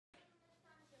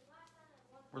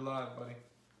We're live, buddy.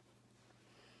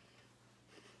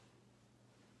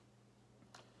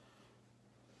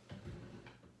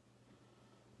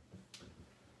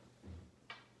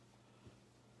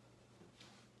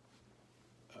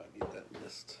 I need that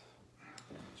list.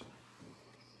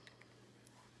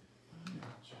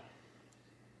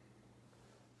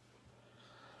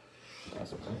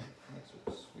 That's okay.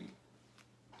 That's sweet.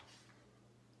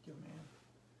 Good man.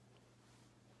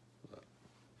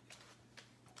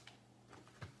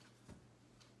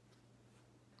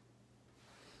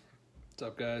 What's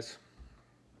up, guys?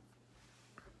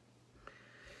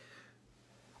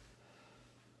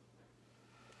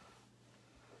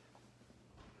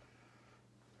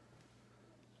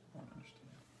 I don't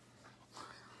understand.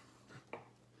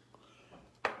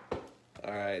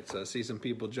 All right, so I see some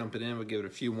people jumping in. We'll give it a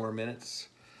few more minutes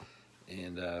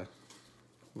and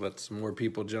let some more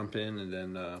people jump in and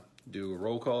then do a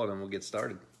roll call, and then we'll get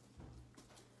started.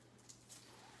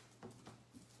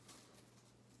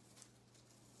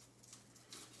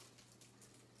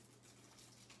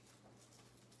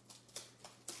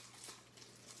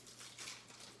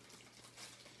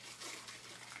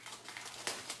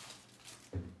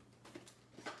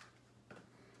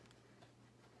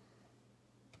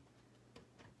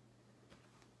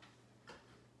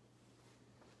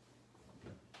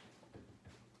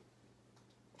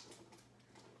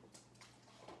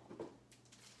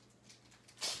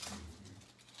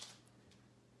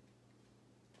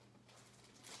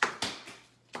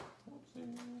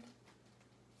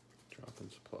 Dropping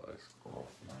supplies. Oh,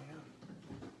 man.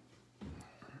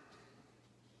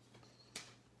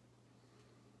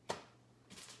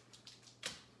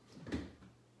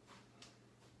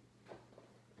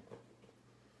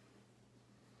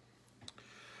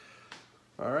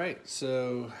 All right,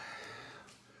 so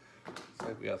looks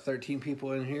like we got 13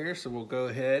 people in here, so we'll go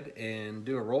ahead and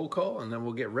do a roll call, and then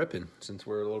we'll get ripping since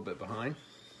we're a little bit behind.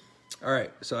 All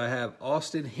right, so I have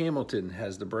Austin Hamilton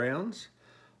has the Browns.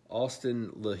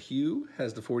 Austin LaHue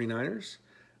has the 49ers.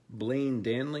 Blaine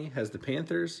Danley has the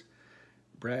Panthers.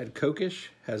 Brad Kokish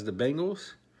has the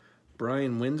Bengals.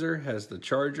 Brian Windsor has the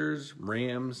Chargers,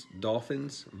 Rams,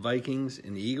 Dolphins, Vikings,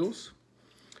 and Eagles.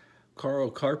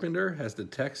 Carl Carpenter has the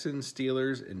Texans,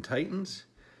 Steelers, and Titans.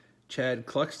 Chad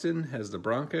Cluxton has the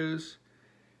Broncos.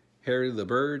 Harry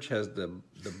LaBerge has the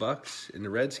Bucks and the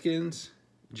Redskins.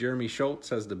 Jeremy Schultz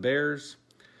has the Bears.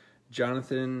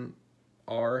 Jonathan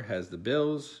R. has the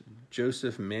Bills.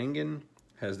 Joseph Mangan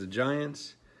has the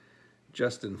Giants.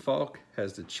 Justin Falk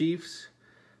has the Chiefs.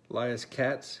 Elias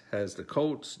Katz has the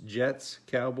Colts, Jets,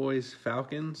 Cowboys,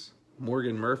 Falcons.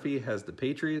 Morgan Murphy has the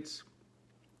Patriots.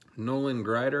 Nolan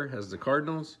Grider has the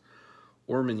Cardinals.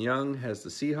 Orman Young has the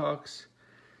Seahawks.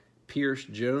 Pierce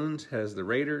Jones has the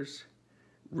Raiders.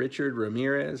 Richard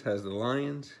Ramirez has the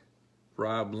Lions.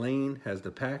 Rob Lane has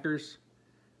the Packers.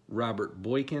 Robert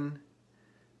Boykin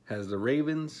has the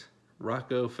Ravens.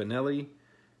 Rocco Finelli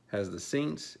has the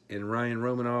Saints. And Ryan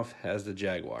Romanoff has the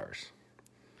Jaguars.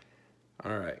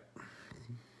 All right.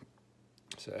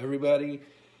 So everybody,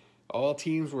 all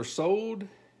teams were sold.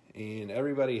 And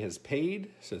everybody has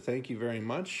paid, so thank you very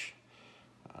much.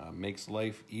 Makes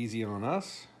life easy on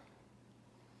us.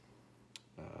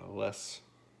 Less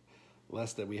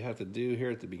that we have to do here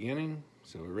at the beginning,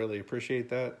 so we really appreciate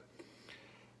that.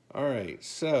 All right,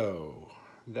 so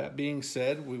that being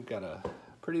said, we've got a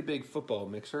pretty big football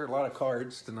mixer, a lot of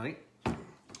cards tonight.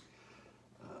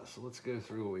 So let's go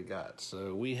through what we got.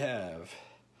 So we have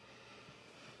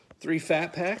 3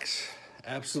 fat packs.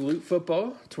 Absolute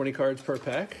Football, 20 cards per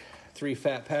pack. 3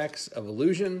 fat packs of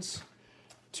Illusions.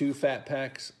 2 fat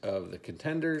packs of the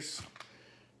Contenders.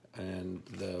 And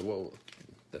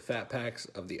the fat packs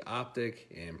of the Optic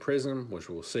and Prism,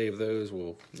 which we'll save those.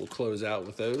 We'll close out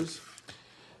with those.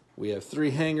 We have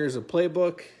 3 hangers of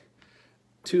Playbook,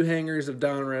 2 hangers of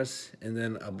Donruss, and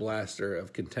then a blaster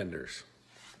of Contenders.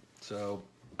 So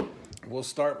we'll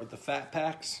start with the fat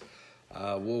packs.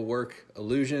 We'll work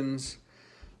Illusions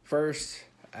first,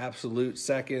 Absolute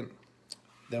second,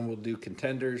 then we'll do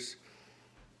Contenders,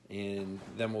 and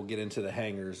then we'll get into the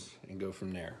hangers and go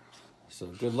from there. So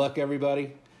good luck,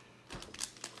 everybody.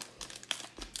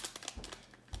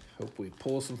 Hope we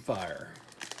pull some fire.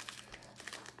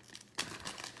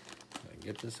 I can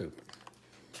get this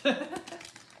open.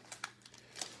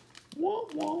 Wah,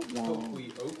 wah, wah. Hope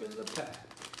we open the pack.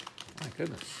 My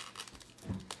goodness.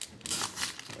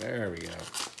 There we go.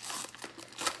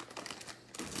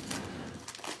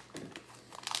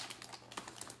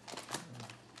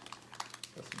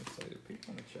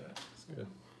 Good.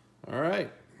 All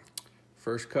right.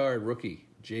 First card, rookie,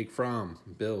 Jake Fromm,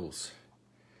 Bills.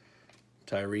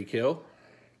 Tyreek Hill.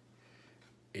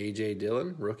 A.J.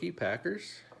 Dillon, rookie,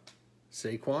 Packers.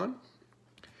 Saquon.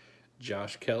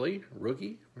 Josh Kelly,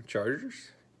 rookie,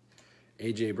 Chargers.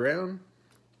 A.J. Brown.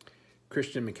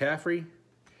 Christian McCaffrey.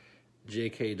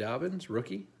 J.K. Dobbins,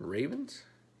 rookie, Ravens.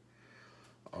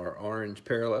 Our orange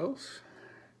parallels.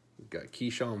 We've got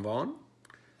Keyshawn Vaughn,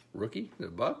 rookie, the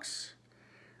Bucks.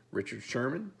 Richard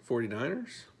Sherman,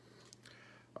 49ers.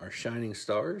 Our shining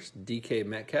stars, DK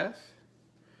Metcalf,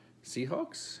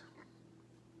 Seahawks.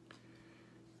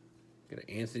 Got an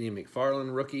Anthony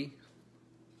McFarland, rookie,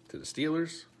 to the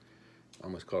Steelers.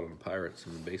 Almost called them the Pirates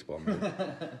in the baseball movie.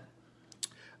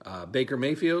 Baker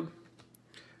Mayfield,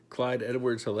 Clyde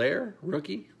Edwards-Helaire,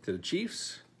 rookie, to the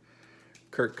Chiefs.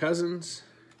 Kirk Cousins,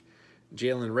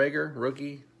 Jalen Reagor,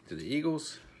 rookie, to the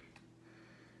Eagles.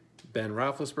 Ben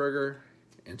Roethlisberger,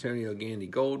 Antonio Gandy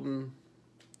Golden,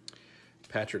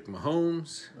 Patrick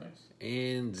Mahomes, Nice.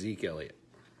 and Zeke Elliott.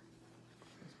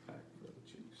 This pack for the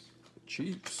Chiefs.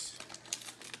 Chiefs.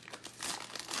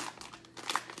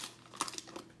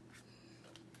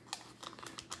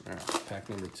 All right, pack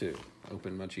number 2.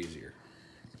 Open much easier.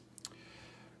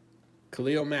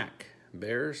 Khalil Mack,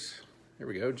 Bears. Here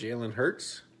we go. Jalen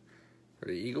Hurts for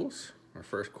the Eagles. Our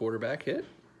first quarterback hit.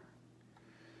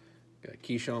 Got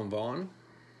Keyshawn Vaughn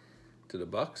to the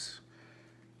Bucks.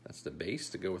 That's the base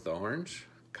to go with the orange.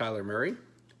 Kyler Murray.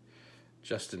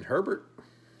 Justin Herbert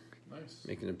Nice.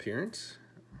 making an appearance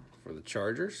for the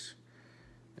Chargers.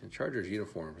 And Chargers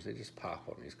uniforms, they just pop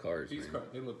on these cards. These man. cards,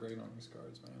 they look great on these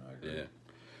cards, man. I agree. Yeah.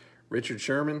 Richard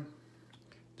Sherman,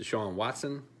 Deshaun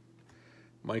Watson,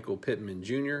 Michael Pittman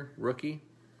Jr., rookie.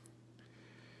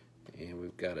 And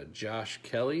we've got a Josh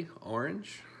Kelly,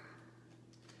 orange.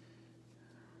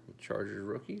 Chargers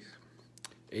rookies.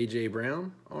 A.J.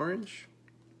 Brown, orange.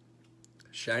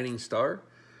 Shining star,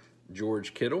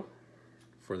 George Kittle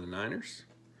for the Niners.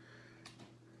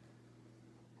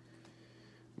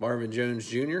 Marvin Jones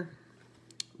Jr.,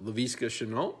 Laviska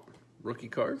Shenault, rookie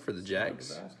card for the I Jags.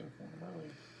 was asking for him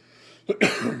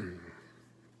earlier.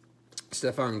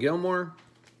 Stephon Gilmore,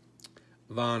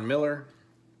 Von Miller,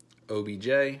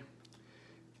 OBJ,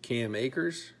 Cam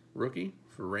Akers, rookie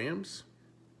for Rams.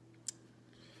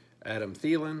 Adam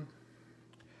Thielen,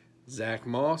 Zach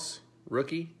Moss,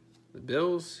 rookie, the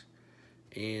Bills,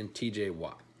 and TJ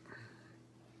Watt.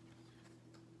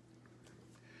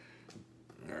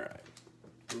 All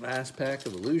right. Last pack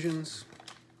of illusions.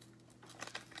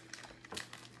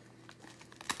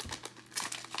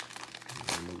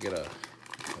 And we'll get a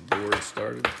board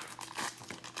started.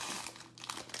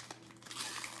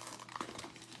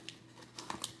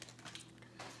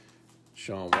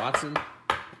 Sean Watson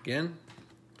again.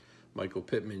 Michael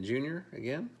Pittman Jr.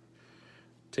 again.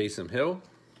 Taysom Hill.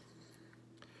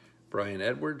 Brian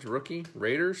Edwards, rookie,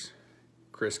 Raiders.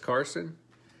 Chris Carson.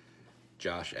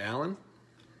 Josh Allen.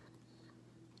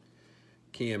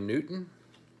 Cam Newton.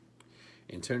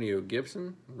 Antonio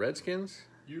Gibson, Redskins.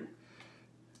 You?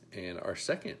 And our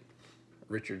second,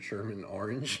 Richard Sherman,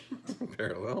 orange,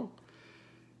 parallel.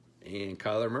 And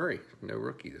Kyler Murray, no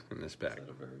rookie in this pack. Is that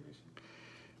a variation?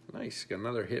 Nice. Got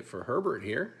another hit for Herbert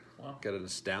here. Wow. Got an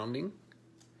astounding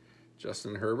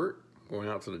Justin Herbert going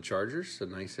out to the Chargers. A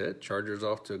nice hit. Chargers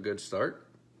off to a good start.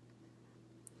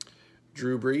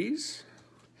 Drew Brees.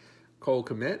 Cole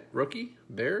Kmet, rookie,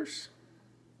 Bears.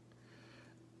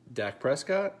 Dak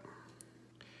Prescott.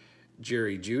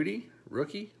 Jerry Jeudy,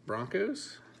 rookie,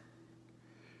 Broncos.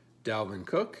 Dalvin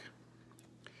Cook.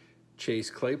 Chase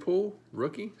Claypool,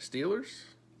 rookie, Steelers.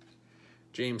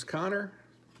 James Conner.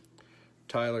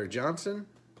 Tyler Johnson,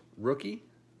 rookie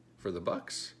for the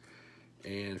Bucks.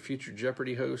 And future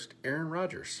Jeopardy host Aaron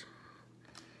Rodgers.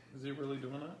 Is he really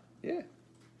doing that? Yeah.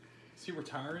 Is he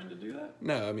retiring to do that?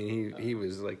 No, I mean, he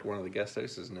was like one of the guest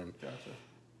hosts, and then Gotcha.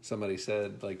 somebody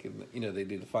said, like, you know, they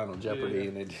do the Final Jeopardy,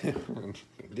 and they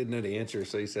didn't know the answer,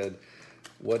 so he said,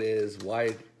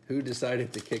 who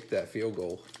decided to kick that field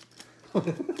goal?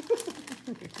 That's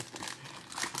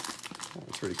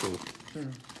pretty cool.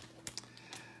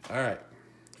 All right.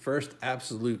 First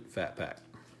absolute fat pack.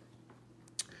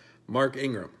 Mark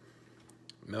Ingram,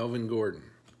 Melvin Gordon,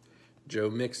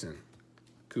 Joe Mixon,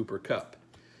 Cooper Kupp,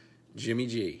 Jimmy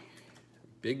G,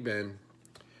 Big Ben,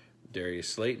 Darius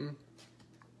Slayton.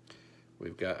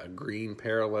 We've got a green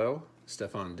parallel,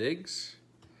 Stephon Diggs.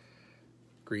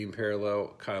 Green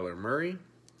parallel, Kyler Murray.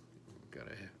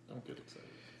 Don't get excited.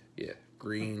 Yeah,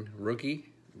 green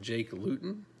rookie, Jake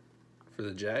Luton for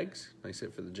the Jags. Nice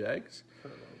hit for the Jags.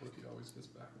 Rookie always gets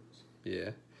backwards.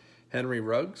 Yeah. Henry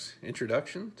Ruggs,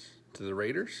 introduction to the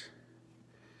Raiders.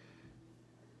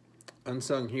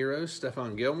 Unsung heroes,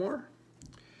 Stephon Gilmore.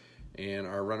 And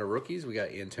our run of rookies, we got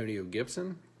Antonio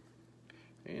Gibson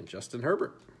and Justin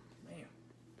Herbert. Man.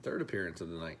 third appearance of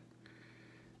the night.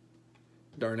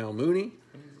 Darnell Mooney.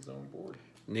 He's his own board.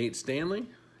 Nate Stanley.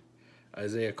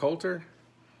 Isaiah Coulter.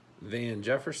 Van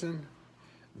Jefferson.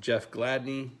 Jeff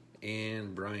Gladney.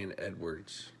 And Brian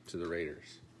Edwards to the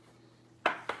Raiders.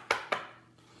 All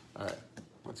right.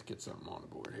 Let's get something on the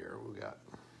board here. What we got?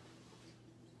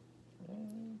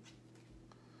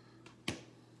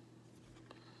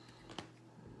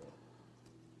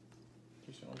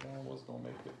 Keyshawn Vaughn was going to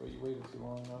make it, but you waited too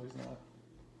long. Now he's not.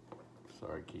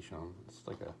 Sorry, Keyshawn. It's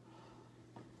like a...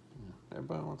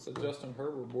 Everybody wants It's a Justin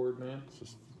Herbert board, man. It's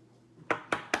just...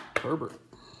 Herbert.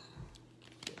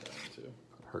 Get that one too.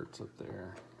 Hurts up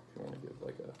there. If you want to give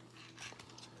like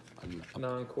A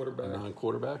non-quarterback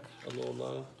non-quarterback. a little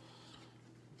love.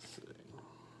 Let's see.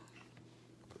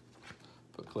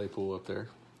 Put Claypool up there.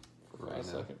 For 5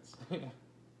 seconds. Yeah.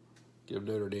 Give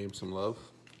Notre Dame some love.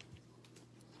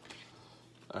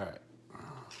 All right.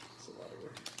 That's a lot of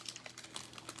work.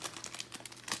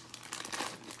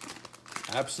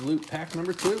 Absolute pack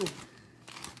number 2.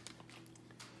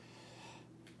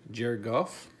 Jared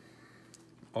Goff,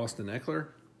 Austin Eckler,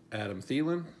 Adam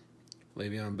Thielen,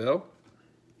 Le'Veon Bell,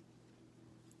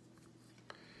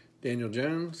 Daniel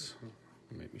Jones,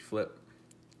 make me flip,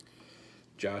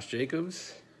 Josh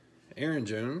Jacobs, Aaron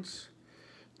Jones,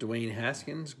 Dwayne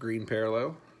Haskins, green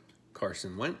parallel,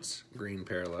 Carson Wentz, green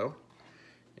parallel,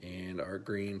 and our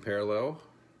green parallel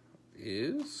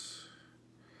is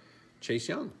Chase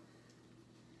Young.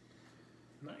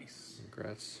 Nice.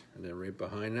 Congrats. And then right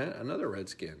behind that, another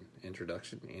Redskin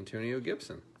introduction, Antonio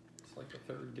Gibson. It's like the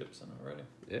third Gibson already.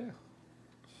 Yeah.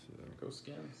 So, Go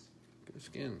Skins. go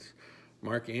Skins.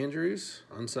 Mark Andrews,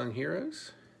 Unsung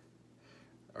Heroes.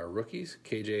 Our rookies,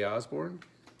 KJ Osborne.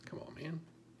 Come on, man.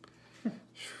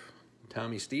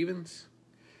 Tommy Stevens.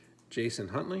 Jason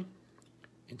Huntley.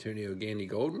 Antonio Gandy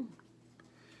Golden.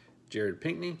 Jared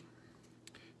Pinkney.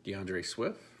 DeAndre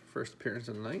Swift, first appearance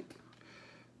of the night.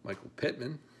 Michael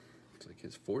Pittman, it's like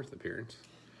his 4th appearance.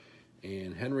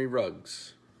 And Henry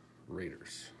Ruggs,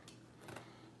 Raiders.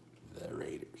 The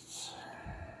Raiders.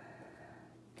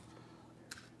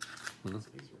 It's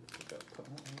easier to pick up.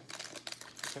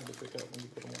 It's kind of pick up when you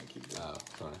put them on keyboard. Oh,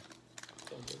 sorry.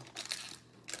 So good.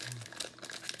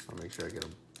 I'll make sure I get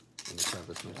them in the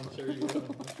crevice next I'm time. sure you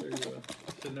will. I'm sure you will.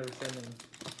 Should never send them.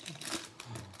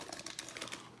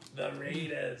 The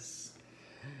Raiders.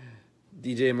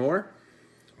 DJ Moore,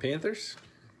 Panthers.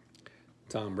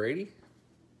 Tom Brady,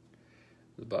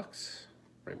 the Bucks,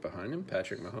 right behind him,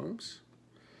 Patrick Mahomes.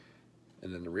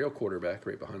 And then the real quarterback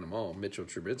right behind them all, Mitchell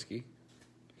Trubisky.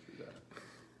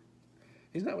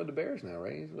 He's not with the Bears now,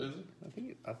 right? He's with, Is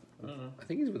he? I don't know.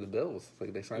 think he's with the Bills.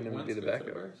 Like they signed him to be the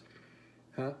backup.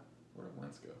 Huh? Where did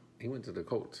Wentz go? He went to the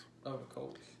Colts. Oh, the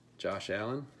Colts. Josh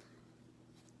Allen,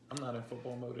 I'm not in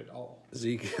football mode at all.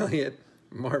 Zeke Elliott,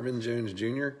 Marvin Jones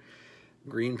Jr.,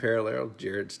 green parallel,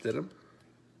 Jared Stidham,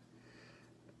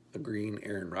 a green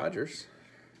Aaron Rodgers,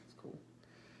 That's cool.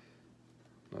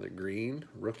 another green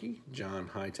rookie, John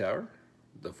Hightower,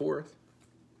 the 4th.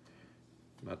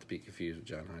 Not to be confused with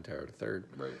John Hightower, the 3rd.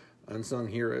 Right. Unsung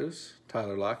Heroes,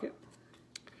 Tyler Lockett.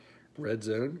 Red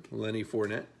Zone, Lenny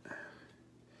Fournette.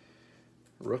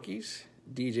 Rookies,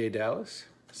 DJ Dallas,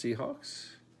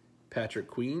 Seahawks. Patrick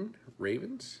Queen,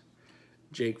 Ravens.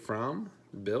 Jake Fromm,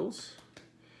 Bills.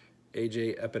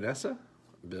 AJ Epinesa,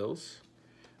 Bills.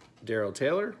 Darrell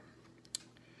Taylor.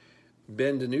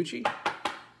 Ben DiNucci.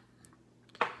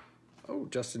 Oh,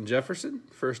 Justin Jefferson,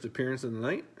 first appearance of the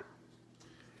night.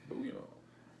 Booyah.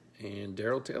 And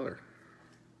Darrell Taylor.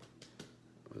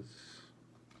 I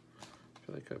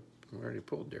feel like I already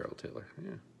pulled Darrell Taylor.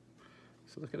 Yeah.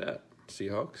 So look at that.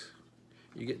 Seahawks.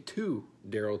 You get 2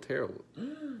 Darrell Taylor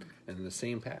in the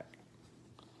same pack.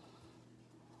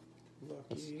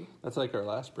 Lucky. That's like our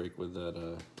last break with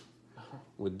that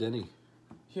with Denny.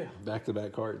 Yeah.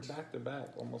 Back-to-back cards. Back to back,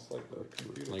 almost like the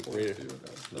computer. Like pulls Raider, too.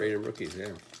 Raider rookies, yeah.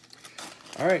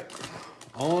 All right.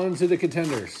 On to the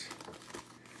contenders.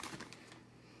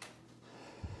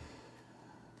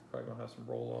 Probably gonna have some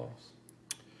roll-offs.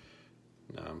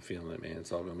 No, I'm feeling it, man.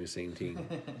 It's all going to be the same team.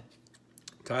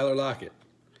 Tyler Lockett,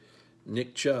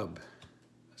 Nick Chubb,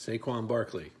 Saquon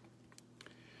Barkley,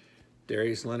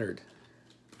 Darius Leonard,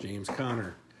 James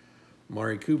Conner,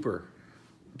 Mari Cooper,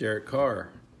 Derek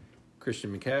Carr,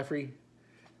 Christian McCaffrey,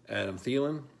 Adam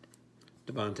Thielen,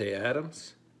 Devontae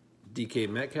Adams, DK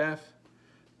Metcalf,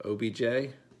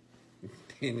 OBJ,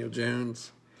 Daniel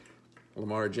Jones,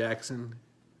 Lamar Jackson,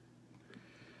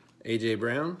 A.J.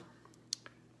 Brown,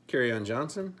 Kerryon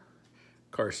Johnson,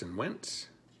 Carson Wentz,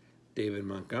 David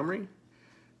Montgomery,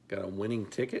 got a winning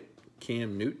ticket,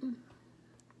 Cam Newton,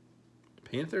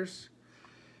 Panthers,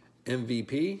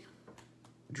 MVP,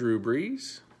 Drew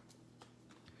Brees.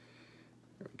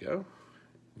 There we go.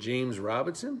 James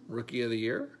Robinson, Rookie of the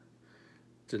Year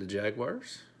to the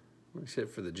Jaguars. Nice hit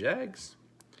for the Jags.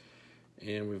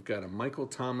 And we've got a Michael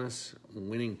Thomas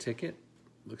winning ticket.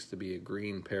 Looks to be a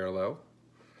green parallel.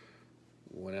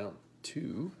 Went out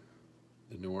to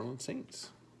the New Orleans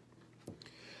Saints.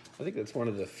 I think that's one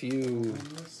of the few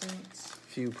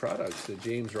products that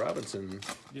James Robinson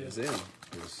is in.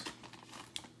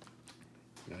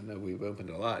 I know we've opened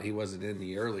a lot. He wasn't in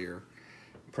the earlier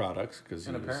products because.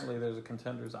 And apparently, there's a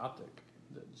Contenders optic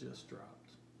that just dropped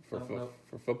for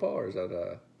football, or is that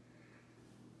a?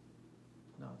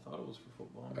 No, I thought it was for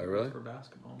football. Oh, really? It was for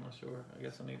basketball. I'm not sure. I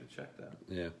guess I need to check that.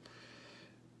 Yeah.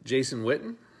 Jason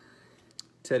Witten,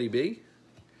 Teddy B,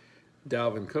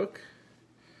 Dalvin Cook,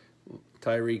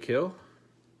 Tyreek Hill,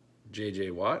 J.J.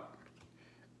 Watt,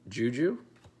 Juju,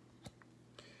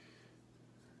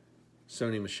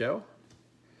 Sony Michel,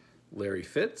 Larry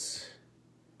Fitz,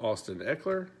 Austin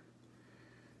Eckler,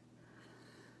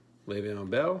 Le'Veon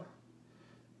Bell,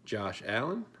 Josh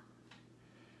Allen,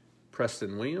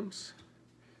 Preston Williams,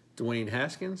 Dwayne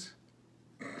Haskins,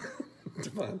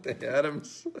 Devontae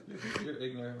Adams, You're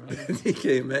ignorant, man.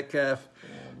 DK Metcalf,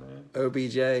 Oh, man.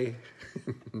 OBJ,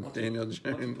 Daniel Why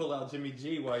don't you Jones, pull out Jimmy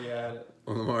G while you're at it?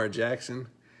 Lamar Jackson,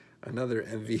 another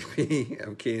MVP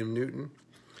of Cam Newton.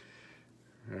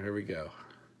 Here we go.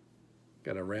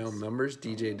 Got a round numbers,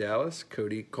 DJ Dallas,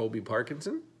 Colby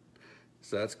Parkinson.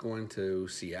 So that's going to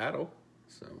Seattle.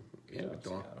 So, yeah, we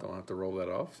don't have to roll that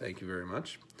off. Thank you very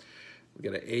much. We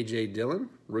got an A.J. Dillon,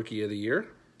 Rookie of the Year,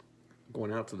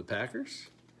 going out to the Packers.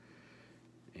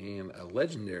 And a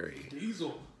legendary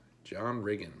Diesel. John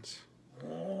Riggins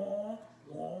for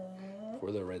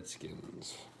the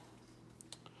Redskins.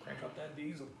 Crank up that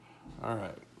diesel. All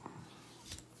right.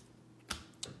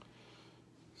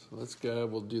 So let's go.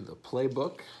 We'll do the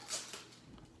playbook.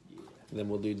 Yeah. Then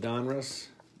we'll do Donruss.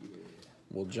 Yeah.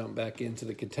 We'll jump back into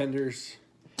the Contenders.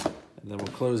 And then we'll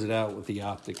close it out with the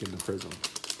Optic and the Prism.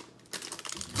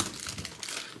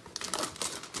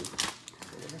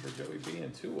 Looking for Joey B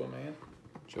and Tua, man.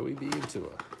 Joey B and Tua.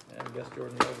 And I guess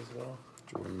Jordan Love as well.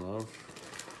 Jordan Love.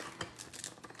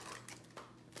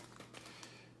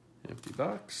 Empty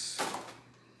box.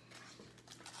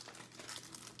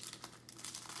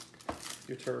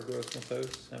 Your Turbo Gross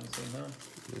Mathos. Haven't seen him.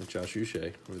 And Josh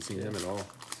Uche. Haven't seen him at all.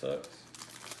 Sucks.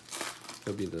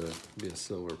 He'll be a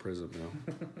silver Prism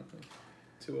now.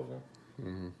 2 of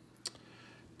them.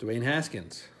 Dwayne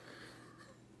Haskins.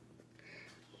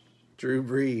 Drew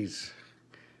Brees.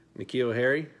 N'Keal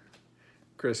Harry.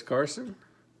 Chris Carson.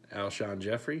 Alshon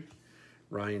Jeffrey.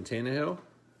 Ryan Tannehill.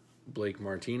 Blake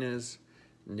Martinez.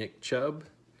 Nick Chubb.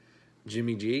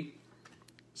 Jimmy G.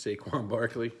 Saquon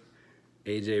Barkley.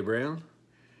 A.J. Brown.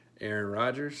 Aaron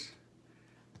Rodgers.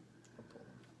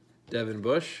 Devin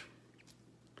Bush.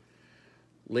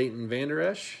 Leighton Vander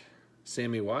Esch.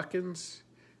 Sammy Watkins.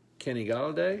 Kenny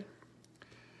Galladay.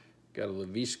 Got a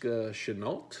Laviska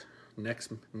Shenault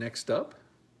next up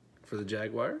for the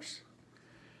Jaguars.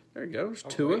 There he goes.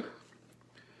 Tua. Wait.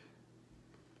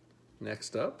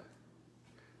 Next up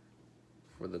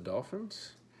for the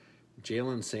Dolphins.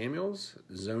 Jalen Samuels,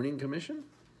 Zoning Commission.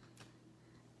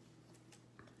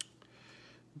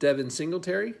 Devin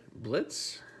Singletary,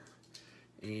 Blitz.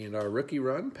 And our rookie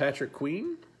run, Patrick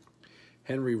Queen.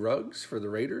 Henry Ruggs for the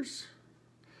Raiders.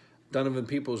 Donovan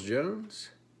Peoples-Jones.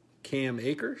 Cam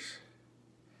Akers.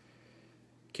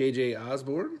 KJ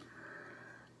Osborne.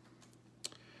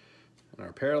 And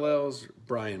our parallels,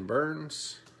 Brian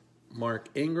Burns. Mark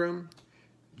Ingram.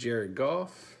 Jared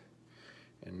Goff.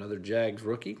 And another Jags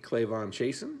rookie, Clavon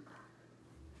Chasen.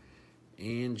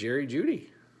 And Jerry Jeudy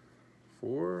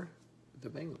for the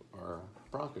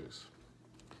Broncos.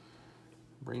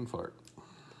 Brain fart.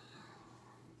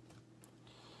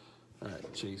 All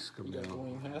right, Chase, come You got down.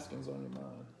 Dwayne Haskins on your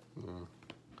mind.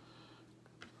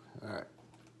 All right.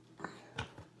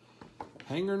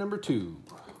 Hanger number 2.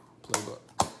 Playbook.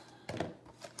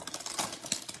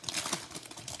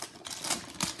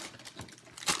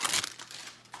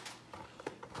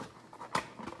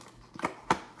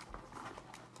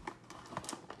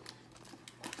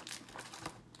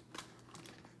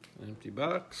 Empty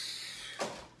box.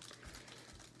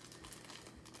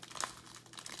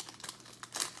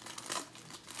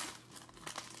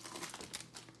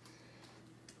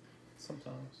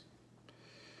 Sometimes.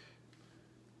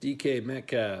 DK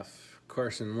Metcalf,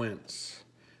 Carson Wentz,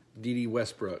 D.D.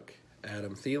 Westbrook,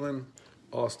 Adam Thielen,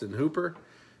 Austin Hooper,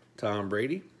 Tom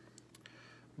Brady,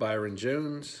 Byron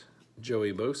Jones,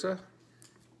 Joey Bosa,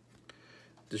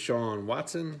 Deshaun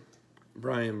Watson,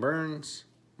 Brian Burns,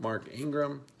 Mark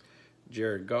Ingram,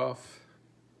 Jared Goff,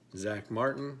 Zach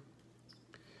Martin,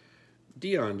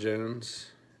 Deion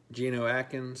Jones, Geno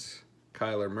Atkins,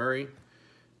 Kyler Murray.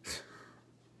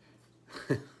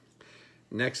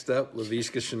 Next up,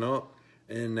 Laviska Shenault.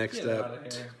 And next Get up,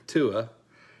 outta here. Tua.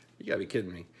 You got to be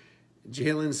kidding me.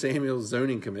 Jalen Samuels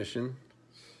Zoning Commission.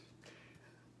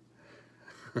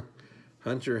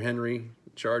 Hunter Henry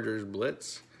Chargers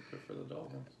Blitz. Good for the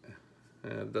Dolphins.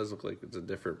 It does look like it's a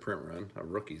different print run, of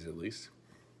rookies at least.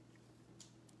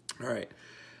 All right.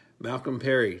 Malcolm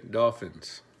Perry,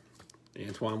 Dolphins.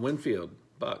 Antoine Winfield,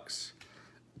 Bucks.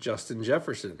 Justin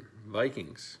Jefferson,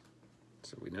 Vikings.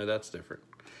 So we know that's different.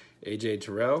 A.J.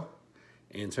 Terrell,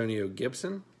 Antonio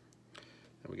Gibson.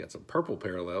 And we got some purple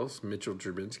parallels. Mitchell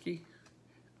Trubinsky,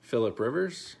 Phillip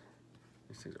Rivers.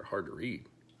 These things are hard to read.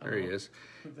 There he is.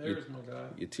 There's my guy.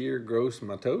 Yatir Gross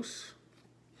Matos.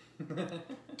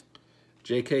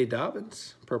 J.K.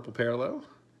 Dobbins, purple parallel.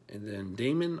 And then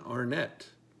Damon Arnett,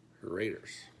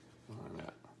 Raiders.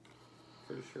 Arnett.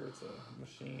 Pretty sure it's a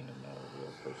machine and not a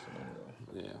real person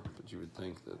anyway. Yeah, but you would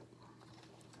think that,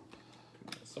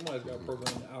 Somebody's got to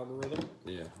program the algorithm.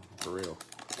 yeah, for real.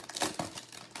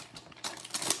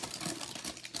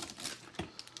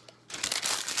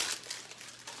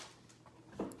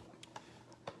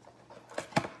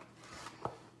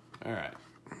 All right.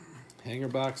 Hanger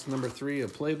box number 3, a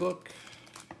playbook.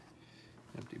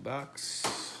 Empty box.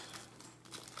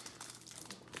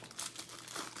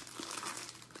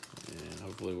 And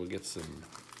hopefully we'll get some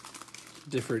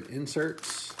different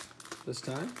inserts this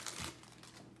time.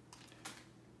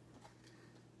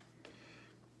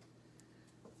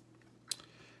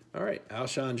 All right,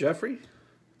 Alshon Jeffrey,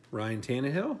 Ryan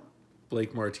Tannehill,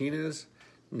 Blake Martinez,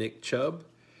 Nick Chubb,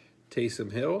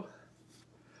 Taysom Hill,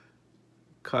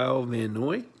 Kyle Van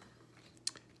Noy,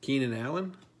 Keenan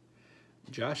Allen,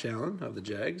 Josh Allen of the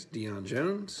Jags, Deion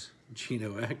Jones,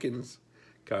 Geno Atkins,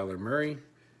 Kyler Murray,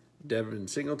 Devin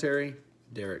Singletary,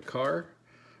 Derek Carr,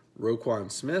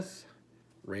 Roquan Smith,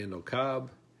 Randall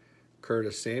Cobb,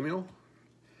 Curtis Samuel,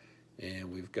 and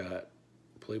we've got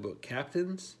playbook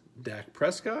captains, Dak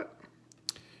Prescott.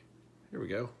 Here we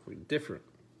go. Different.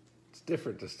 It's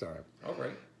different this time. All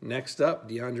right. Next up,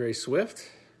 DeAndre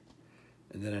Swift.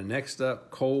 And then next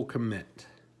up, Cole Kmet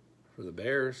for the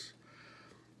Bears.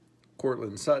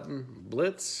 Cortland Sutton,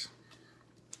 Blitz.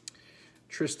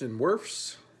 Tristan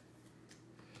Wirfs.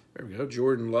 There we go.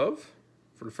 Jordan Love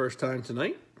for the first time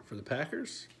tonight for the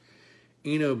Packers.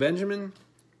 Eno Benjamin.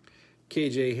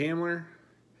 KJ Hamler.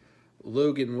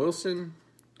 Logan Wilson.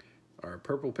 Our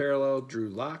purple parallel, Drew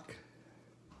Lock.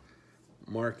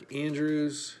 Mark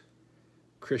Andrews.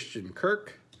 Christian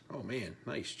Kirk. Oh, man.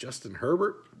 Nice. Justin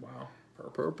Herbert. Wow.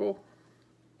 Purple.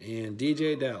 And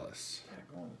DJ Dallas. Yeah,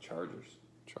 going to Chargers.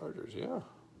 Chargers, yeah.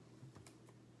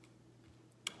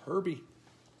 Herbie.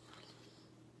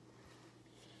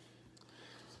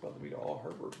 It's about to be all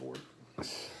Herbert board.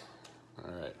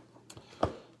 All right.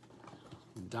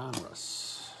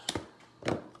 Donruss.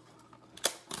 Been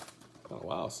a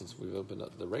while since we've opened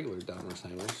up the regular Donruss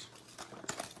hangers.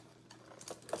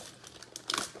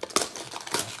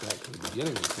 Back to the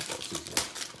beginning of the football season.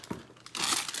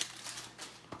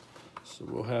 So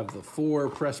we'll have the 4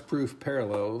 press-proof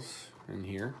parallels in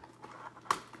here.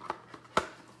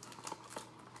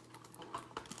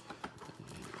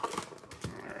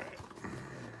 All right.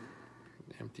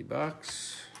 Empty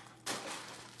box.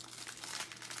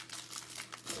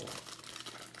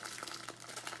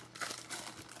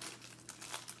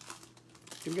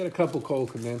 You've got a couple Cole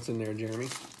Kmets in there, Jeremy.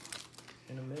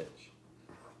 And a Mitch.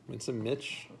 And some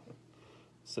Mitch.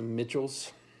 Some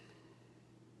Mitchells.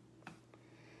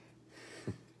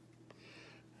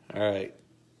 All right.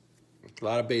 A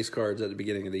lot of base cards at the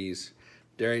beginning of these.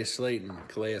 Darius Slayton,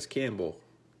 Calais Campbell,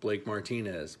 Blake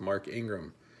Martinez, Mark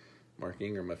Ingram. Mark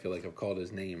Ingram, I feel like I've called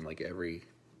his name like every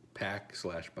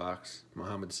pack/box.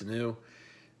 Mohamed Sanu,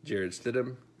 Jared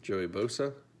Stidham, Joey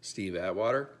Bosa, Steve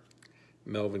Atwater,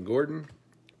 Melvin Gordon,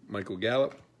 Michael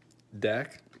Gallup,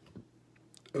 Dak,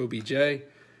 OBJ,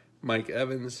 Mike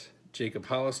Evans, Jacob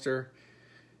Hollister,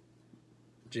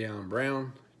 Jayon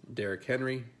Brown, Derrick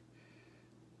Henry.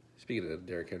 Speaking of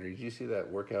Derrick Henry, did you see that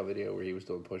workout video where he was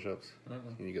doing push-ups?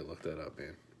 You need to go look that up,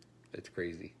 man. It's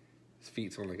crazy. His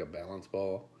feet's on like a balance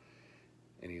ball,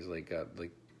 and he's like got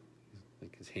like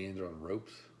his hands are on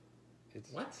ropes.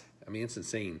 It's What? I mean, it's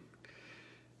insane.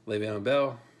 Le'Veon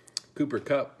Bell, Cooper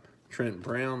Kupp, Trent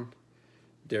Brown,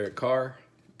 Derek Carr,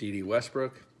 D.D.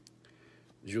 Westbrook,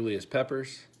 Julius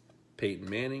Peppers, Peyton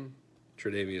Manning,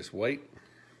 Tre'Davious White,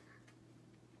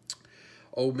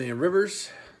 Old Man Rivers,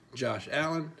 Josh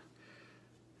Allen,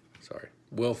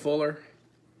 Will Fuller,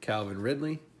 Calvin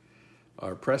Ridley,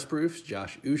 our press proofs,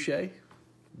 Josh Uche,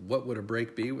 What would a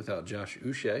break be without Josh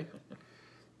Uche?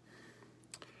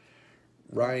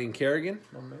 Ryan Kerrigan,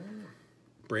 My man.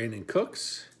 Brandon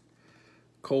Cooks,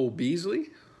 Cole Beasley.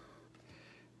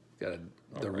 Got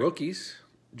the All right. rookies,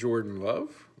 Jordan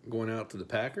Love going out to the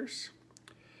Packers.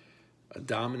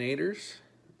 Dominators,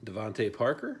 Devontae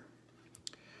Parker.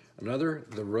 Another,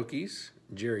 the rookies,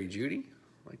 Jerry Jeudy.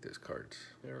 I like those cards.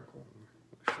 Very cool.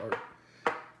 Sharp.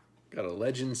 Got a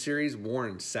Legend Series,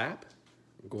 Warren Sapp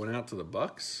going out to the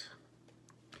Bucks.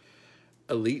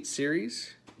 Elite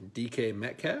Series, DK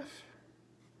Metcalf.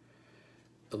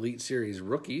 Elite Series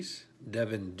rookies,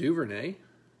 Devin Duvernay.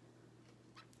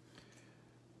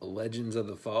 Legends of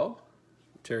the Fall,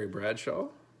 Terry Bradshaw.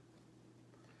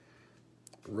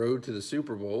 Road to the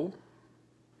Super Bowl,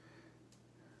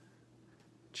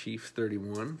 Chiefs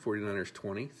 31, 49ers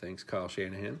 20. Thanks, Kyle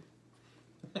Shanahan.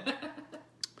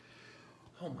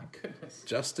 Oh my goodness.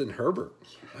 Justin Herbert,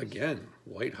 again,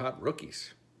 white hot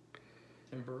rookies.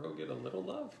 Can Burrow get a little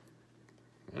love?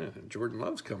 Yeah, Jordan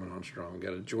Love's coming on strong.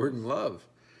 Got a Jordan Love.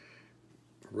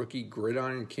 Rookie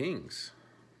Gridiron Kings.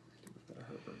 Got a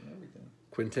Herbert and everything.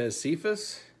 Quintez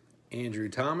Cephas, Andrew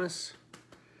Thomas,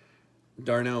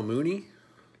 Darnell Mooney,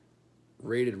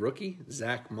 rated rookie,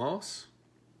 Zach Moss,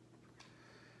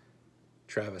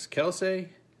 Travis Kelce,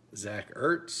 Zach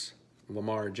Ertz,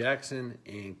 Lamar Jackson,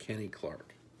 and Kenny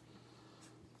Clark.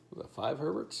 Was that 5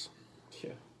 Herberts? Yeah.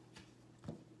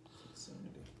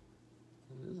 Insanity.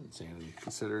 It is insanity,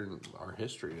 considering our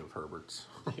history of Herberts.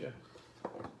 Yeah.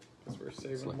 Guess we're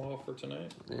saving them all for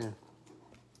tonight, Yeah.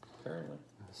 apparently.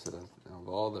 So, of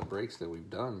all the breaks that we've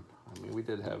done, I mean, we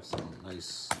did have some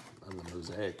nice of the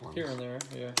mosaic ones. Here and there,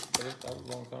 yeah. But that was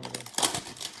a long time ago.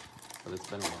 But it's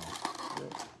been a while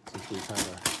Yep. since we've had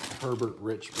a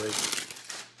Herbert-rich break.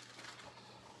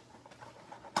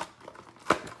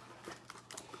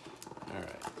 All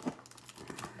right.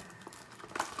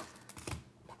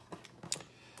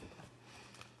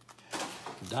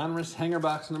 Donruss Hanger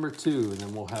Box number 2, and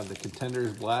then we'll have the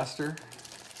Contenders Blaster.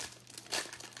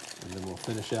 And then we'll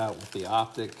finish out with the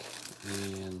Optic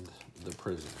and the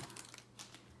Prism.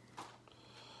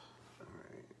 All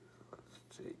right,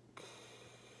 let's take...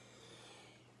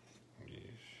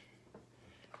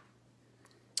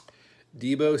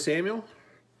 Debo Samuel,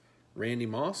 Randy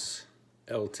Moss,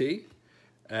 LT,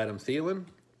 Adam Thielen,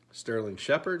 Sterling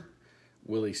Shepard,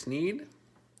 Willie Snead,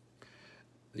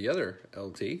 the other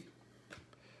LT,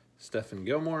 Stephen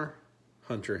Gilmore,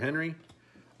 Hunter Henry,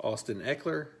 Austin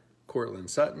Eckler, Cortland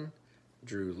Sutton,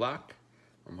 Drew Lock,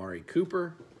 Amari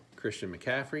Cooper, Christian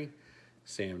McCaffrey,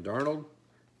 Sam Darnold,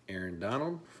 Aaron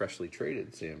Donald, freshly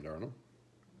traded Sam Darnold,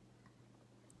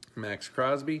 Max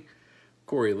Crosby,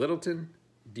 Corey Littleton,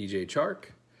 DJ Chark,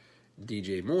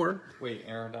 DJ Moore. Wait,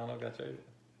 Aaron Donald got traded?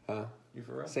 Huh? You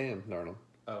for real? Sam Darnold.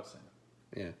 Oh, Sam.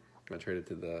 Yeah. Got traded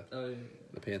to the Oh,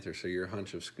 yeah. Panthers. So your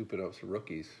hunch of scooping up some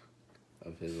rookies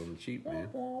of his on the cheap, man.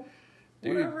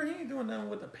 Dude. Whatever he ain't doing nothing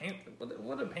with the Panthers.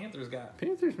 What the Panthers got?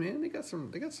 Panthers, man, they got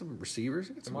some receivers.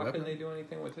 They got some Why couldn't weapons. they do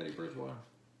anything with Teddy Bridgewater?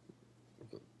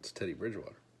 It's Teddy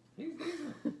Bridgewater. He's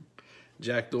decent.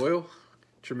 Jack Doyle,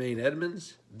 Tremaine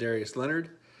Edmonds, Darius Leonard,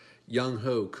 Young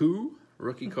Ho Koo,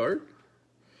 rookie card.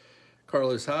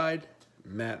 Carlos Hyde,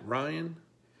 Matt Ryan,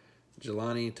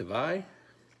 Jelani Tavai,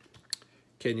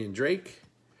 Kenyon Drake.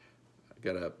 I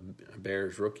got a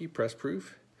Bears rookie, press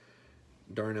proof.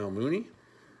 Darnell Mooney.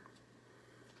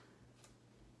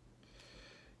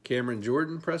 Cameron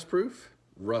Jordan, press proof.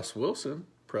 Russ Wilson,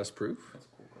 press proof. That's a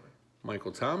cool card.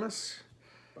 Michael Thomas,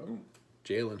 Boom.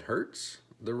 Jalen Hurts,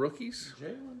 the rookies.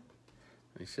 Jalen.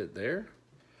 They sit there.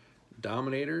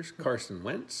 Dominators, Carson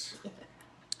Wentz.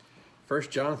 First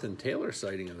Jonathan Taylor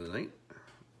sighting of the night.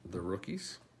 The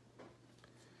rookies.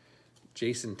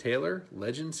 Jason Taylor,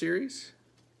 Legend Series.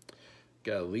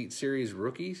 Got Elite Series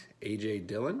rookies, A.J.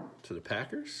 Dillon to the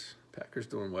Packers. Packers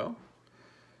doing well.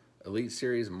 Elite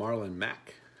Series, Marlon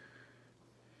Mack.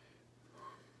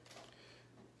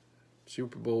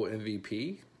 Super Bowl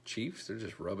MVP, Chiefs. They're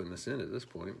just rubbing this in at this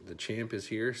point. The champ is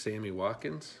here, Sammy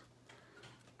Watkins.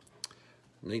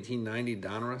 1990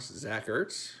 Donruss, Zach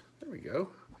Ertz. There we go.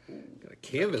 Got a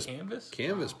canvas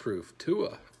Canvas? proof,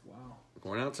 Tua. Wow.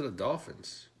 Going out to the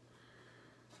Dolphins.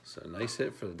 So nice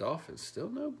hit for the Dolphins. Still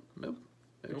no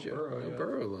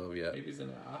Burrow love yet. Maybe he's in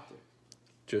the optic.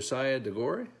 Josiah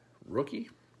DeGore, rookie.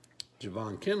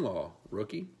 Javon Kinlaw,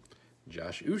 rookie.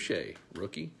 Josh Uche,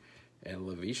 rookie. And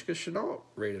Laviska Shenault,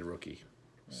 rated rookie.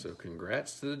 Nice. So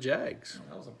congrats to the Jags. Oh,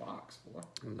 that was a box, boy.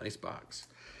 Nice box.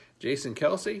 Jason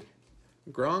Kelsey,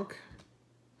 Gronk,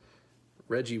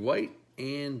 Reggie White,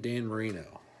 and Dan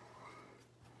Marino.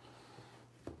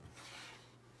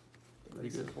 Pretty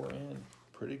good. We're in.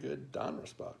 Pretty good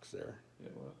Donruss box there. Yeah,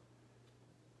 what?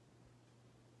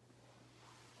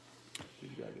 You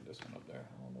gotta get this one up there.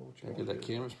 I don't know what Can I you get that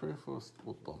canvas proof?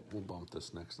 We'll bump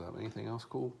this next up. Anything else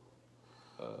cool?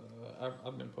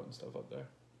 I've been putting stuff up there.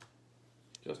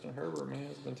 Justin Herbert, man,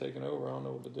 has been taking over. I don't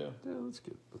know what to do. Yeah, let's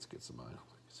get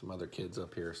some other kids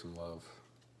up here some love.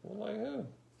 Well, like who?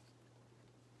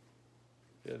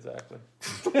 Yeah, exactly.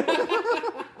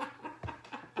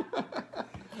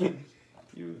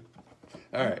 you.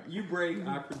 All right, You break,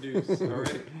 I produce. All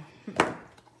right.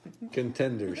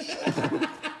 contenders.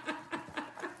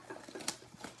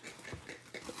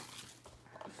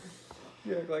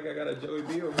 You act like I got a Joey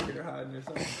B over here hiding or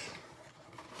something.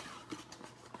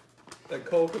 That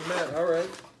Cole Kmet, all right.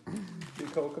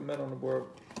 Get Cole Kmet on the board.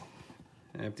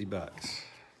 Empty box.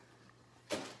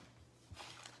 2,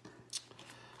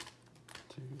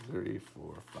 3,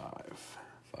 4, 5.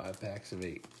 5 packs of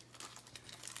 8.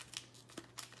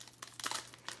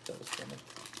 That was funny.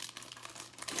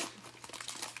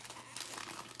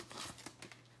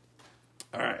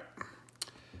 All right.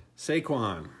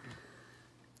 Saquon.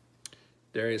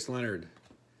 Darius Leonard.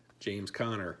 James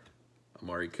Conner.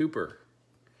 Amari Cooper.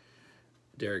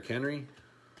 Derrick Henry.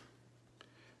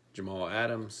 Jamal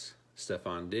Adams.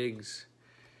 Stephon Diggs.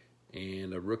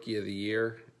 And a Rookie of the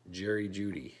Year, Jerry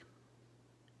Jeudy.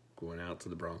 Going out to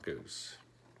the Broncos.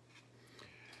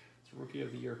 It's Rookie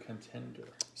of the Year contender.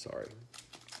 Sorry.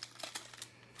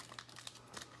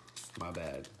 My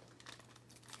bad.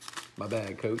 My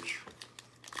bad, coach.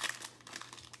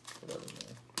 Whatever,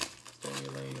 man. Stay in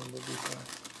your lane and we'll be fine.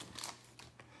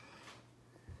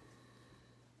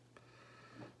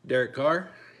 Derek Carr,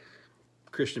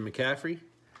 Christian McCaffrey,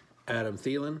 Adam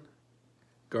Thielen,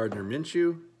 Gardner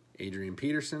Minshew, Adrian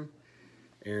Peterson,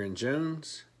 Aaron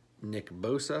Jones, Nick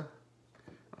Bosa.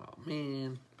 Oh,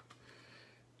 man.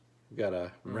 We got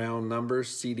a round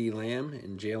numbers, CD Lamb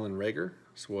and Jalen Reagor.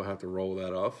 So we'll have to roll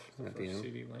that off at the end.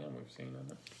 CD Lamb we've seen on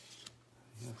it.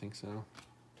 Yeah, I think so.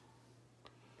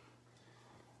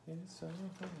 It's all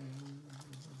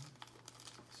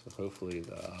So hopefully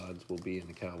the odds will be in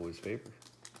the Cowboys' favor.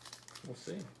 We'll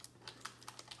see.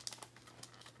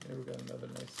 Yeah, we got another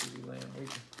nice CD Lamb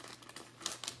waiting.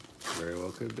 Very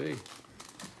well could be.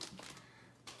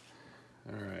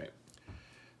 All right.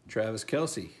 Travis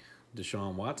Kelce,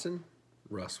 Deshaun Watson,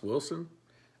 Russ Wilson,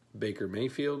 Baker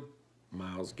Mayfield,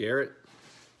 Myles Garrett,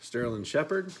 Sterling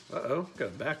Shepard. Uh-oh, got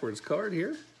a backwards card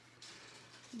here.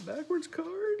 Backwards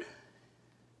card.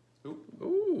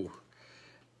 Ooh.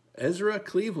 Ezra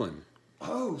Cleveland,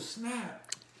 Oh,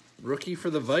 snap. rookie for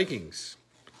the Vikings.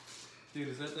 Dude,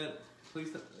 is that?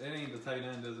 Please, that ain't the tight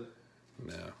end, is it?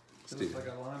 No. It looks like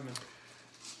a lineman.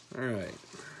 All right.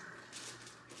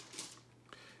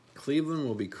 Cleveland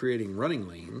will be creating running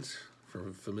lanes from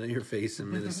a familiar face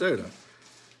in Minnesota,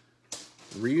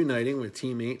 reuniting with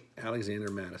teammate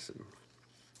Alexander Madison.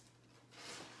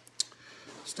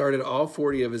 Started all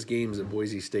 40 of his games at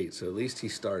Boise State, so at least he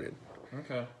started.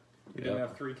 Okay. He didn't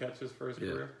have 3 catches for his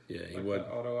career? Yeah, he like would.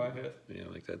 That auto I hit? Yeah,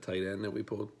 like that tight end that we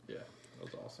pulled. Yeah, that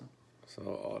was awesome. So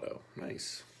auto.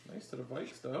 Nice. Nice to the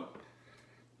Vikes, though.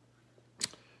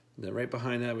 Then right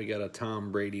behind that, we got a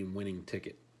Tom Brady winning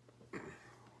ticket.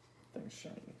 Thing's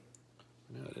shiny.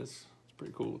 Yeah, it is. It's a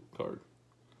pretty cool card.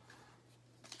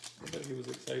 I bet he was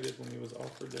excited when he was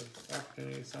offered the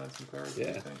opportunity to sign some cards. Yeah.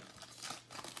 What do you think?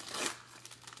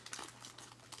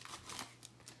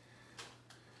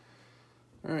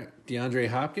 All right, DeAndre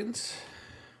Hopkins,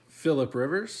 Phillip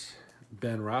Rivers,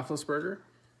 Ben Roethlisberger,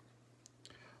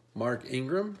 Mark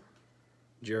Ingram,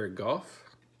 Jared Goff,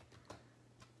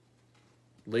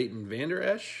 Leighton Vander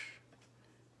Esch.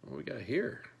 What we got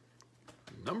here?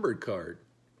 Numbered card.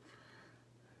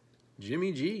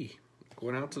 Jimmy G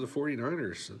going out to the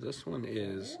 49ers. So this one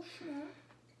is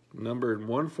numbered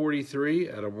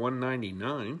 143 out of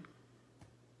 199.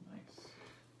 Nice.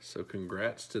 So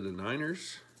congrats to the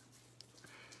Niners.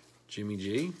 Jimmy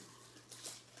G.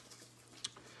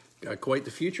 Got quite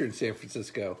the future in San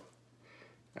Francisco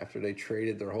after they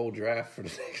traded their whole draft for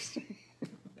the next team.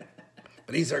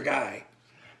 But he's our guy.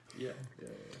 Yeah.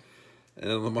 And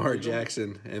then Lamar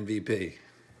Jackson, MVP.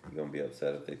 You're going to be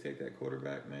upset if they take that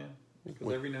quarterback, man. Because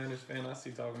What? every Niners fan I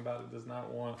see talking about it does not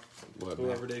want What,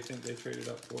 whoever they think they traded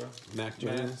up for. Mac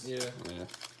Jones? Yeah.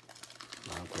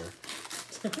 I don't care.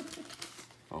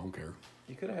 I don't care.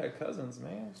 You could have had Cousins,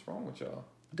 man. What's wrong with y'all?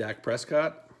 Dak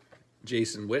Prescott,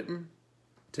 Jason Witten,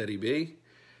 Teddy B,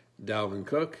 Dalvin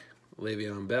Cook,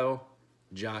 Le'Veon Bell,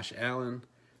 Josh Allen,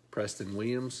 Preston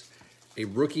Williams, a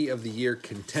Rookie of the Year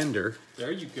contender.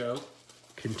 There you go.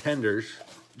 Contenders,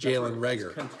 Jalen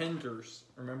Reagor. Contenders.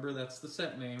 Remember, that's the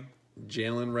set name.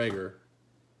 Jalen Reagor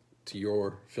to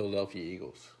your Philadelphia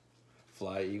Eagles.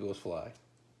 Fly, Eagles, fly.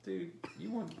 Dude, you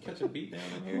want to catch a beat down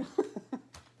in here?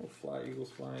 We'll fly,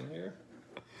 Eagles, fly in here.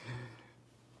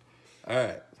 All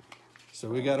right. So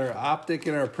we got our optic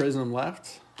and our prism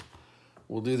left.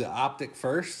 We'll do the optic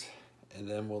first, and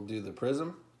then we'll do the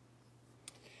prism.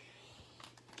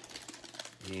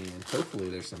 And hopefully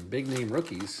there's some big name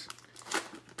rookies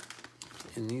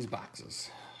in these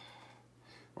boxes.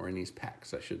 Or in these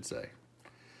packs, I should say.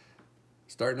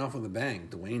 Starting off with a bang,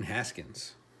 Dwayne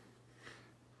Haskins.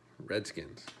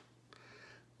 Redskins.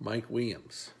 Mike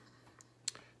Williams.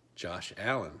 Josh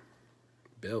Allen.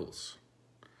 Bills.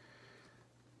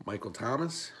 Michael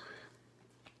Thomas.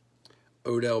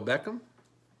 Odell Beckham.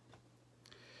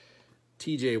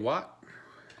 TJ Watt.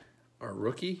 Our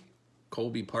rookie,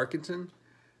 Colby Parkinson,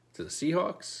 to the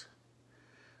Seahawks.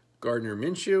 Gardner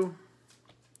Minshew.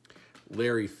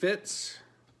 Larry Fitz.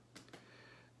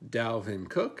 Dalvin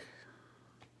Cook.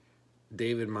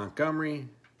 David Montgomery.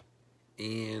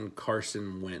 And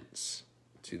Carson Wentz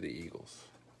to the Eagles.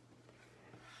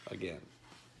 Again,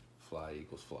 fly,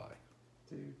 Eagles, fly.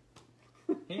 Dude.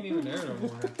 He ain't even there no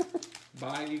more.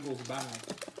 Bye, Eagles, bye.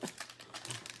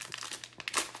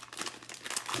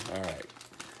 All right.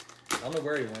 I don't know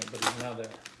where he went, but he's now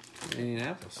there.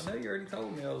 Indianapolis. I know you already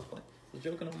told me I was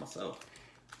joking on myself.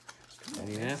 Come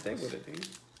on, man, stay with it, dude.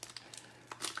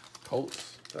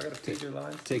 Colts. So I got to feed your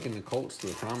line? Taking the Colts to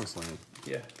the promised land.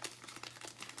 Yeah.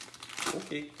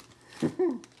 Okay. They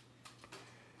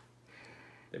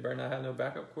better not have no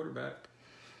backup quarterback.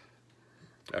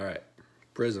 All right.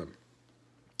 Prism.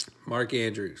 Mark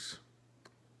Andrews.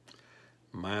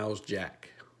 Miles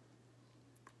Jack.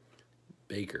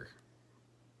 Baker.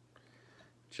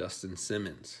 Justin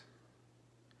Simmons.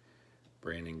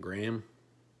 Brandon Graham.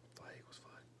 Fly, Eagles,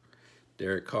 fly.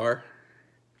 Derek Carr.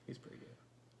 He's pretty good.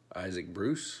 Isaac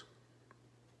Bruce.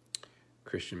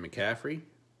 Christian McCaffrey.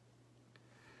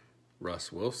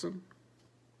 Russ Wilson.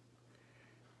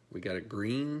 We got a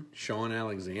green Sean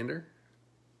Alexander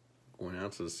going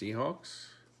out to the Seahawks.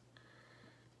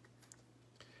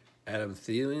 Adam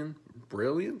Thielen,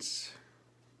 brilliance.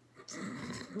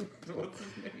 What's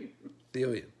his name?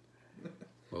 Thielen.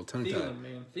 Little tongue tie. Thielen,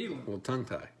 man. Thielen. Little tongue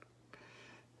tie.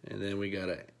 And then we got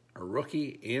a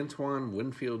rookie, Antoine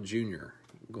Winfield Jr.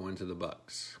 going to the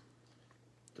Bucks.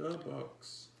 The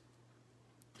Bucks.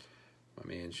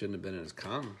 My man shouldn't have been in his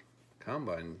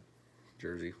combine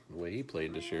jersey the way he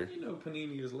played this year. You know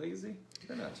Panini is lazy.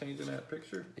 They're not changing that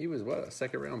picture. He was, what, a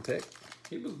second-round pick?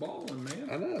 He was balling, man.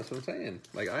 I know, that's what I'm saying.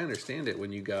 Like, I understand it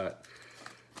when you got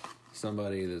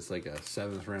somebody that's like a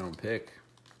 7th-round pick,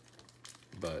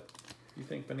 but... You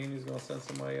think Panini's going to send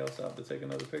somebody else out to take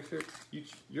another picture?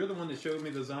 You're the one that showed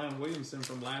me the Zion Williamson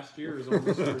from last year is on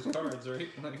this year's cards, right?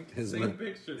 Like, same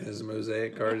picture. His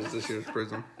mosaic card is this year's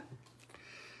Prism.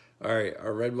 All right,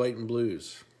 our red, white, and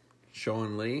blues.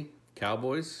 Sean Lee,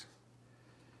 Cowboys.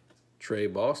 Trey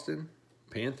Boston,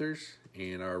 Panthers.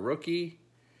 And our rookie,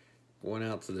 going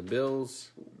out to the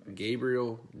Bills,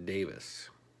 Gabriel Davis.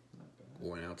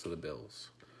 Going out to the Bills.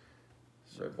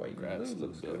 Red, white, and Congrats blue to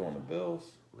looks the good Bills. on the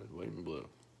Bills. Red, white, and blue.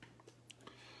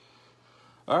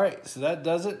 All right, so that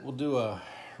does it. We'll do a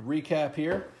recap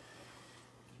here.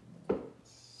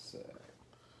 Sick.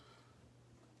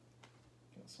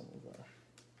 Got some of our...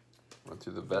 Went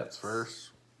through the vets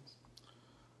first.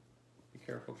 Be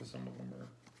careful because some of them are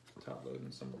top load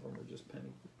and some of them are just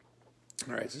penny.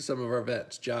 All right, so some of our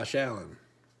vets. Josh Allen.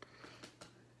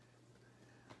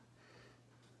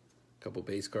 A couple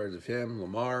base cards of him.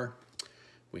 Lamar.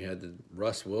 We had the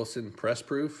Russ Wilson press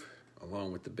proof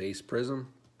along with the base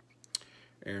prism.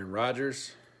 Aaron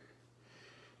Rodgers.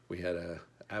 We had a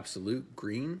absolute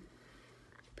green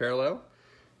parallel.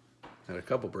 Had a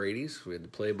couple Brady's. We had the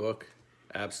playbook,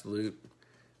 absolute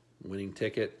winning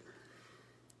ticket.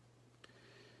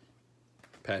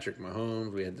 Patrick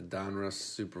Mahomes. We had the Donruss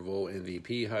Super Bowl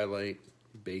MVP highlight,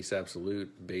 base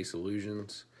absolute, base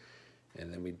illusions.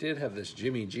 And then we did have this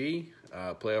Jimmy G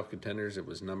playoff contenders. It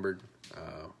was numbered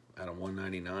out of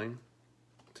 199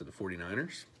 to the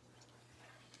 49ers.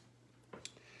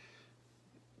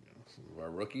 Some of our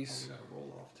rookies. We got a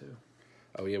roll off too.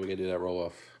 Oh yeah, we gotta do that roll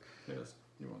off. Yes,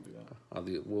 you want to do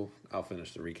that? I'll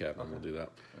finish the recap and we'll do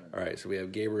that. All All right, so we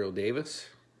have Gabriel Davis,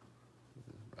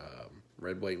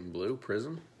 red, white, and blue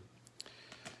prism.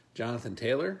 Jonathan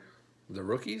Taylor, the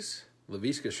rookies.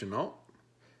 Laviska Shenault,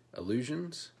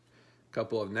 illusions.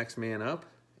 Couple of next man up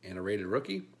and a rated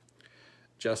rookie.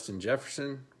 Justin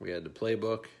Jefferson, we had the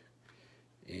playbook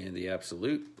and the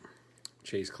absolute.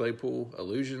 Chase Claypool,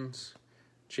 illusions.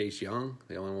 Chase Young,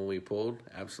 the only one we pulled,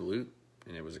 absolute,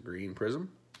 and it was a green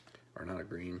prism. Or not a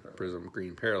green prism,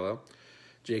 green parallel.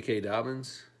 J.K.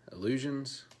 Dobbins,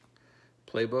 illusions.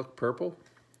 Playbook Purple,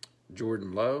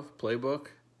 Jordan Love Playbook,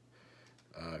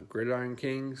 Gridiron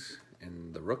Kings,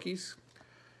 and the rookies.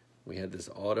 We had this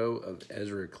auto of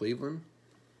Ezra Cleveland,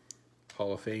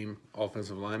 Hall of Fame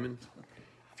offensive lineman,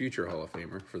 future Hall of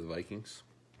Famer for the Vikings.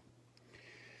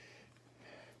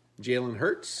 Jalen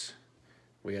Hurts.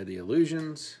 We had the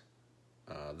Illusions,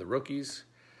 the rookies.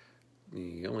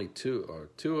 The only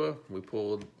Tua we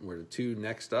pulled were the 2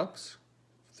 next ups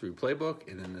through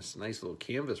Playbook, and then this nice little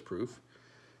canvas proof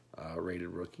rated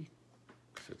rookie.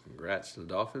 So congrats to the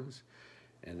Dolphins.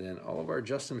 And then all of our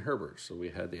Justin Herberts. So we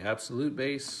had the Absolute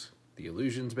base, the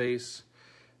Illusions base,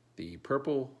 the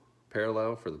purple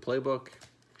parallel for the Playbook,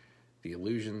 the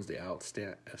Illusions, the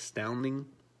Astounding,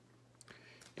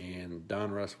 and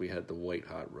Don Russ, we had the White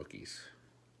Hot rookies.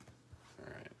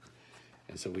 All right.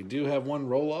 And so we do have one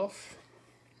roll-off.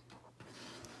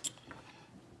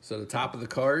 So the top of the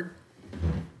card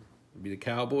will be the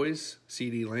Cowboys,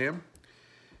 CeeDee Lamb.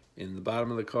 In the bottom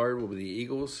of the card will be the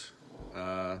Eagles,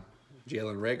 Jalen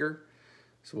Reagor.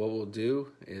 So what we'll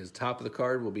do is top of the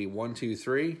card will be 1, 2,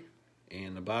 3,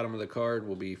 and the bottom of the card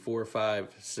will be 4,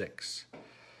 5, 6.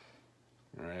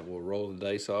 All right, we'll roll the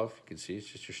dice off. You can see it's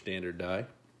just your standard die.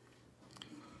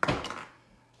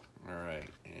 All right,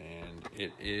 and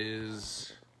it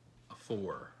is a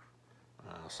 4.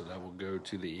 So that will go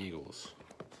to the Eagles.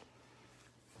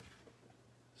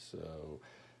 So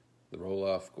the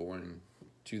roll-off going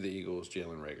to the Eagles,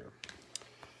 Jalen Reagor.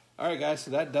 All right, guys,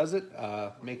 so that does it.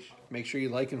 Make sure you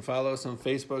like and follow us on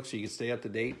Facebook so you can stay up to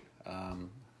date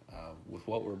with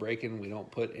what we're breaking. We don't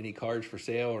put any cards for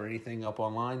sale or anything up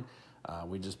online.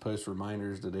 We just post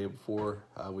reminders the day before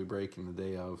we break and the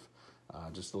day of,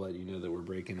 just to let you know that we're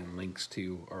breaking and links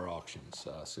to our auctions.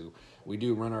 So we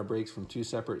do run our breaks from 2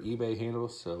 separate eBay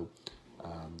handles, so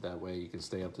that way you can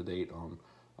stay up to date on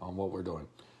what we're doing.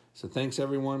 So thanks,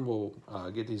 everyone. We'll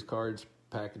get these cards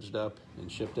packaged up and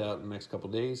shipped out in the next couple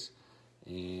days.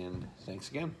 And thanks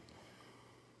again.